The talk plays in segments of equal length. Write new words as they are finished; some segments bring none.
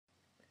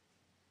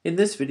In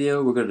this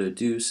video, we're going to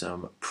do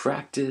some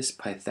practice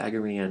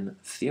Pythagorean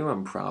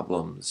theorem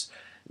problems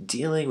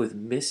dealing with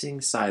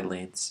missing side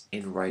lengths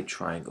in right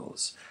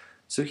triangles.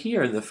 So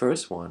here in the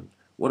first one,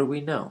 what do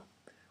we know?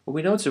 Well,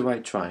 we know it's a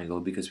right triangle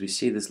because we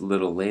see this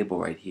little label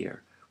right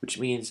here, which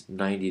means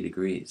 90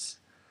 degrees.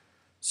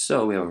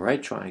 So we have a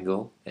right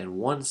triangle, and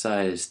one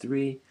side is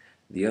 3,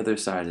 the other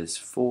side is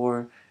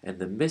 4, and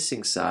the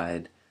missing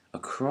side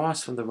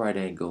across from the right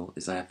angle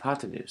is the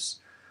hypotenuse.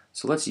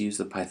 So let's use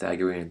the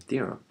Pythagorean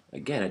theorem.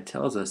 Again, it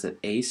tells us that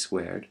a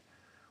squared,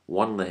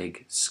 one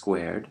leg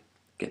squared,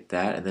 get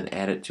that, and then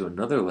add it to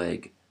another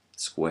leg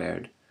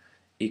squared,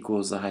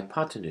 equals the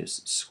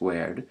hypotenuse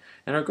squared.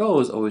 And our goal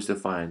is always to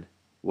find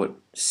what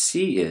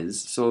c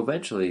is, so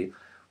eventually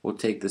we'll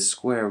take the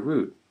square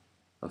root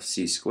of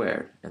c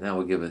squared, and that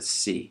will give us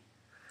c.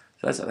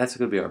 So that's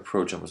going to be our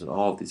approach almost in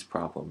all of these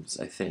problems,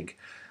 I think.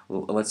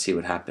 Well, let's see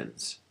what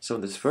happens. So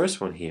in this first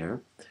one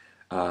here,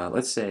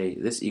 let's say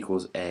this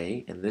equals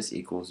a and this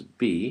equals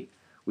b.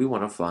 We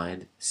want to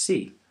find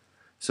c.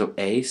 So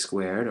a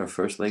squared, our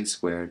first leg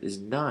squared, is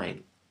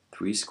 9.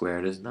 3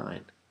 squared is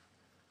 9.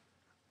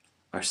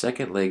 Our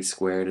second leg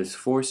squared is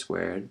 4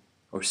 squared,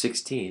 or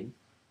 16.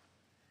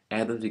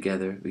 Add them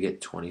together, we get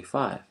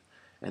 25.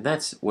 And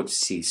that's what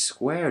c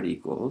squared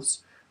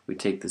equals. We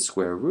take the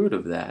square root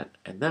of that,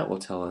 and that will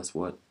tell us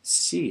what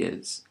c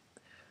is.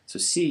 So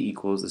c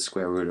equals the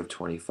square root of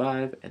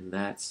 25, and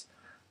that's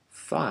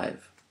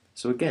 5.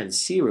 So again,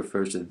 c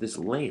refers to this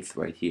length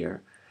right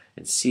here,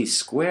 and c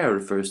squared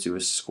refers to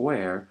a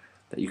square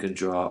that you can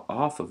draw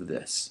off of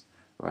this,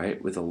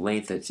 right, with a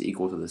length that's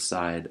equal to the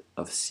side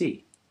of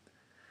c.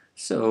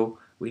 So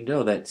we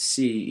know that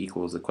c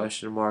equals the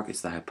question mark,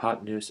 it's the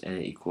hypotenuse, and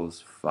it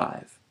equals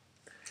 5.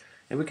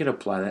 And we can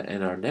apply that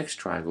in our next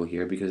triangle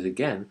here because,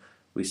 again,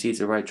 we see it's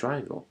a right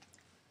triangle.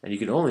 And you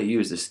can only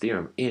use this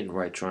theorem in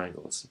right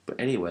triangles. But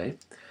anyway,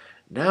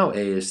 now a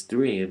is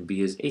 3 and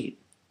b is 8.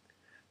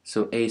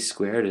 So a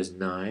squared is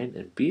 9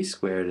 and b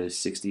squared is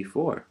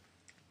 64.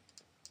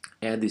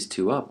 Add these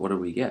two up, what do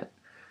we get?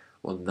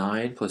 Well,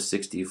 9 plus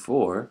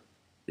 64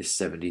 is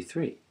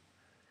 73.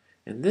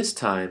 And this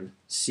time,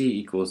 c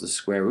equals the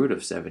square root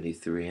of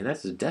 73, and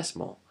that's a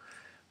decimal,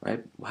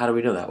 right? How do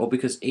we know that? Well,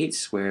 because 8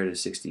 squared is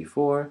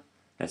 64,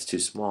 that's too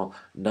small.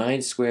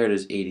 9 squared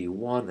is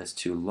 81, that's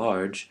too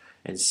large.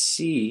 And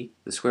c,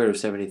 the square root of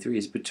 73,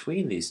 is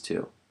between these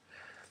two.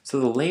 So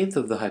the length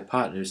of the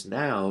hypotenuse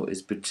now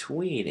is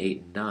between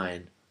 8 and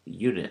 9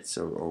 units,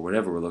 or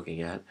whatever we're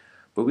looking at,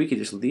 but we could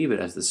just leave it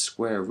as the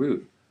square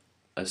root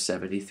of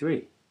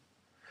 73.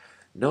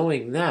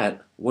 Knowing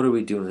that, what do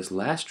we do in this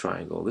last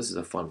triangle? This is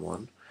a fun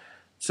one.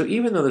 So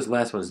even though this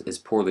last one is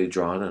poorly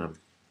drawn, and I'm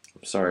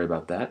sorry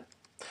about that,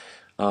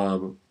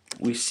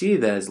 we see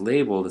that it's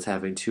labeled as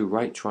having two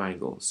right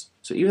triangles.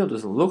 So even though it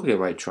doesn't look like a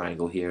right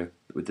triangle here,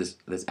 with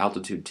this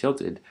altitude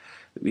tilted,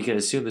 we can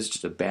assume this is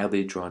just a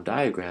badly drawn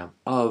diagram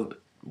of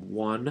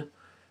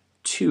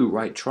two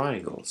right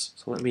triangles.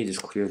 So let me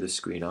just clear the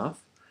screen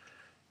off,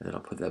 and then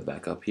I'll put that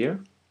back up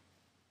here.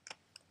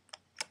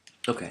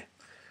 Okay,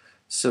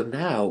 so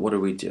now what do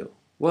we do?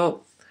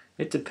 Well,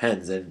 it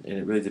depends, and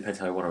it really depends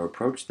how I want to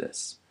approach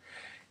this.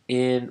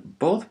 In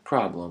both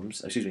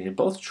problems, in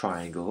both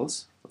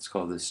triangles, let's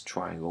call this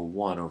triangle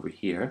 1 over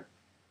here,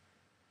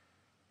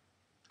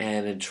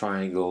 and in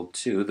triangle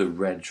 2, the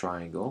red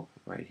triangle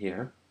right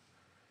here,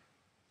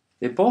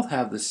 they both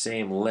have the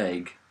same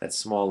leg, that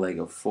small leg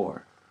of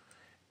 4.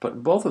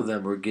 But both of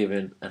them were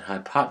given an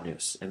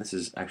hypotenuse, and this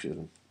is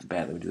actually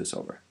bad. Let me do this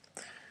over.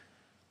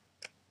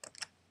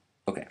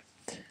 Okay.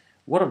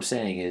 What I'm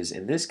saying is,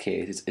 in this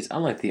case, it's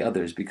unlike the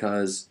others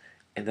because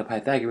in the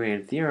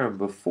Pythagorean theorem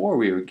before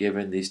we were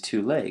given these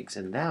two legs,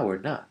 and now we're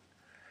not.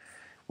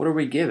 What are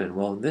we given?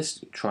 Well, in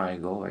this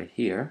triangle right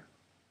here,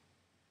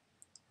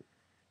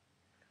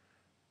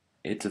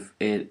 it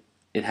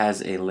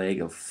has a leg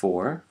of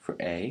 4 for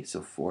a,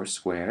 so 4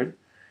 squared,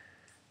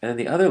 and then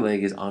the other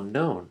leg is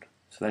unknown,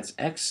 so that's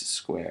x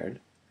squared,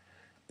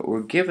 but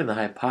we're given the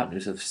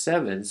hypotenuse of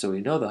 7, so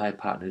we know the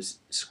hypotenuse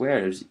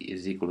squared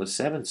is equal to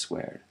 7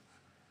 squared.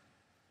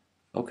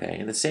 Okay,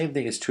 and the same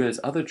thing is true in this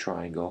other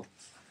triangle.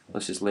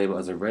 Let's just label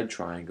it as a red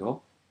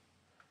triangle.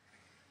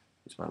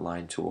 Use my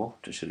line tool,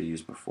 which I should have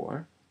used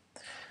before.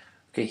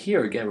 Okay,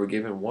 here again we're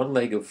given one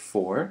leg of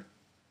 4,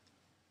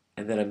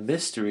 and then a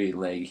mystery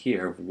leg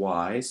here of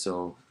y,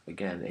 so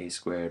again a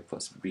squared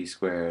plus b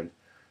squared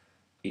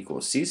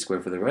equals c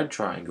squared. For the red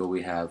triangle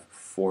we have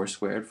 4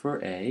 squared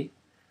for a,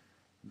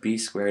 b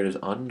squared is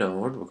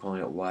unknown, we're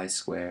calling it y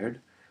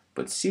squared,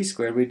 but c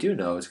squared we do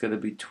know is going to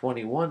be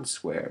 21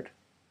 squared.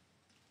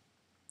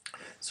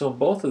 So in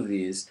both of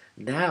these,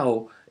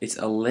 now it's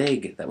a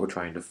leg that we're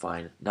trying to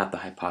find, not the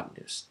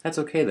hypotenuse. That's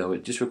okay though,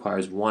 it just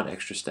requires one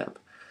extra step.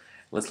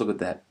 Let's look at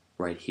that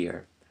right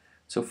here.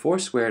 So 4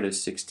 squared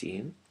is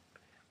 16.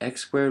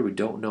 X squared, we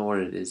don't know what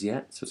it is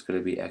yet, so it's going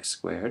to be x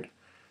squared.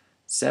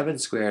 7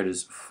 squared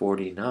is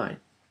 49.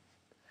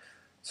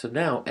 So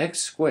now x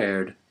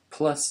squared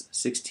plus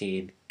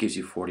 16 gives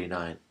you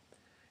 49.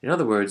 In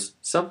other words,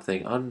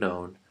 something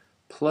unknown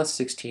plus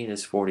 16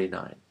 is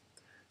 49.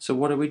 So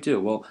what do we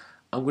do? Well,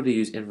 I'm going to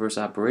use inverse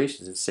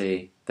operations and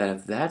say that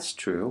if that's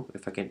true,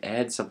 if I can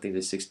add something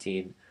to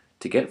 16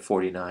 to get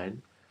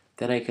 49,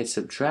 then I can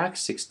subtract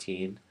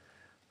 16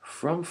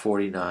 from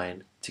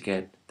 49 to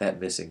get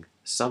that missing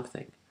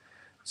something.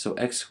 So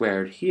x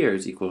squared here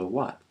is equal to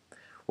what?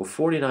 Well,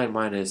 49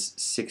 minus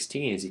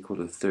 16 is equal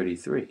to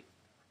 33,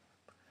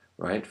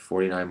 right?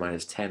 49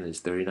 minus 10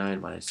 is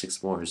 39, minus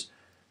 6 more is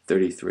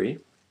 33.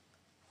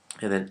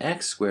 And then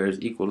x squared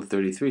is equal to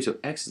 33, so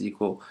x is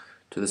equal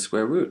to the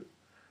square root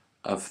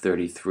of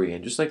 33.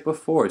 And just like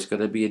before, it's going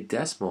to be a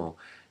decimal.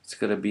 It's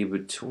going to be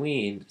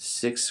between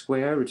 6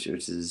 squared, which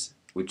is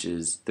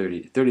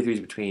 30. 33 is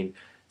between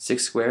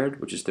 6 squared,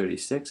 which is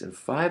 36, and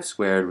 5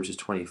 squared, which is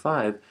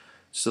 25.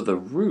 So the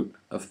root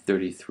of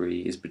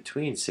 33 is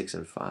between 6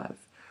 and 5.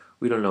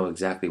 We don't know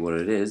exactly what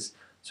it is,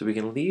 so we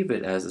can leave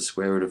it as the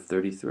square root of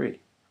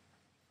 33.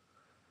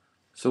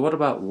 So what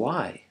about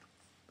y?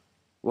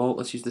 Well,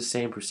 let's use the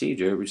same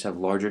procedure. We just have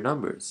larger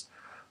numbers.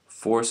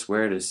 4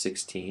 squared is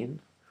 16.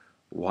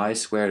 Y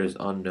squared is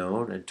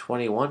unknown. And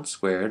 21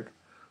 squared,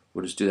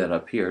 we'll just do that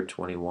up here.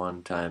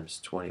 21 times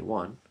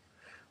 21.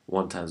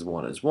 1 times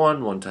 1 is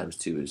 1. 1 times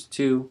 2 is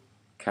 2.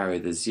 Carry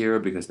the 0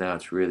 because now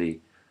it's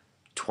really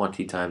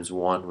 20 times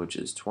 1, which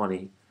is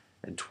 20.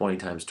 And 20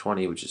 times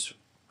 20, which is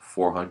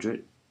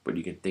 400. But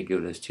you can think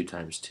of it as 2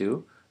 times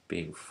 2,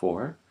 being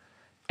 4.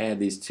 Add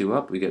these two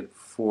up, we get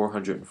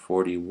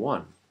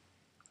 441.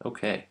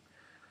 Okay,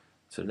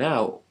 so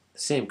now,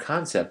 same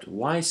concept,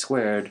 y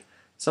squared,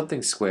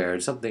 something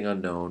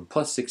unknown,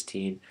 plus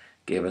 16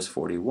 gave us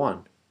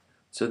 41.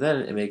 So then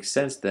it makes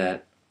sense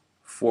that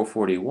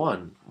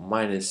 441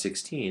 minus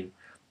 16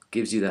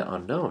 gives you that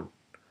unknown.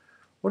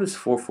 What is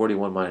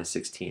 441 minus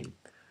 16?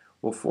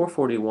 Well,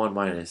 441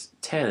 minus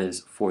 10 is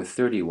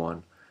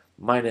 431,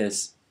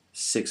 minus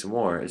 6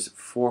 more is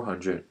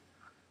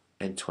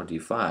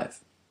 425.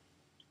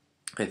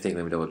 I think,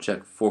 let me double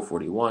check,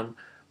 441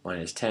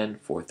 minus 10,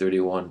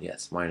 431,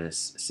 yes,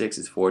 minus 6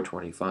 is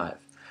 425.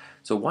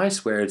 So y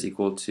squared is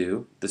equal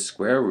to the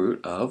square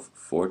root of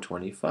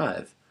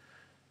 425.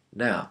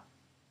 Now,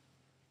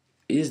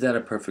 is that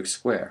a perfect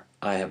square?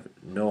 I have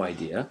no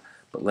idea,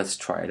 but let's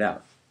try it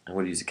out. I'm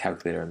going to use a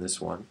calculator on this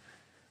one.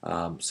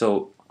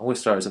 So I'm going to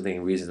start with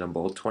something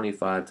reasonable.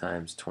 25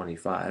 times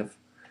 25,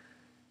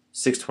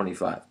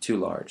 625, too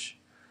large.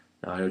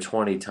 Now I know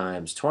 20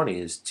 times 20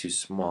 is too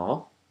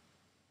small.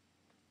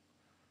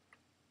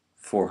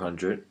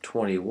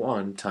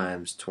 421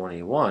 times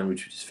 21,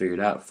 which we just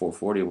figured out,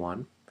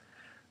 441.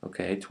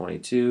 Okay,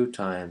 22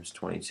 times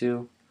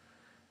 22.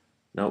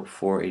 Nope,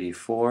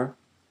 484.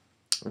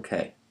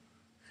 Okay,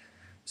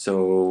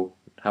 so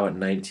how about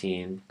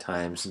 19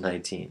 times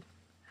 19?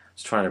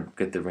 Just trying to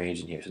get the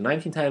range in here. So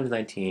 19 times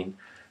 19,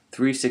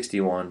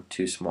 361,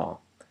 too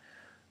small.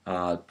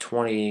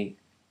 20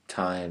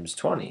 times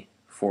 20,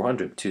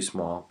 400, too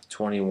small.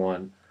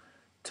 21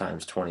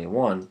 times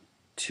 21,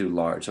 too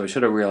large. So I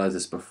should have realized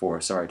this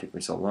before. Sorry it took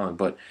me so long.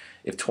 But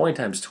if 20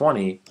 times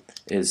 20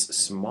 is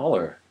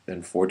smaller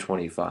than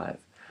 425,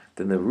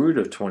 then the root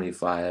of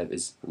 25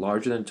 is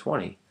larger than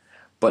 20.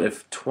 But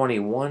if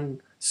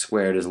 21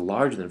 squared is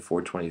larger than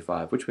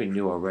 425, which we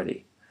knew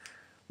already,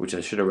 which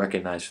I should have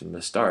recognized from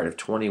the start, if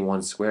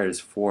 21 squared is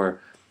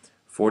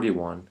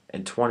 441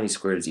 and 20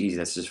 squared is easy,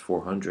 that's just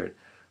 400.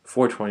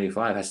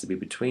 425 has to be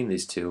between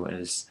these two and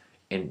is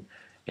in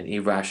an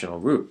irrational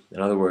root. In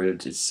other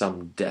words, it's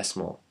some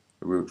decimal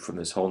root from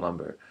this whole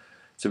number.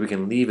 So we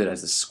can leave it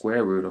as the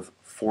square root of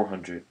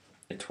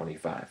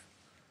 425.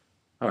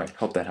 Alright,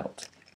 hope that helped.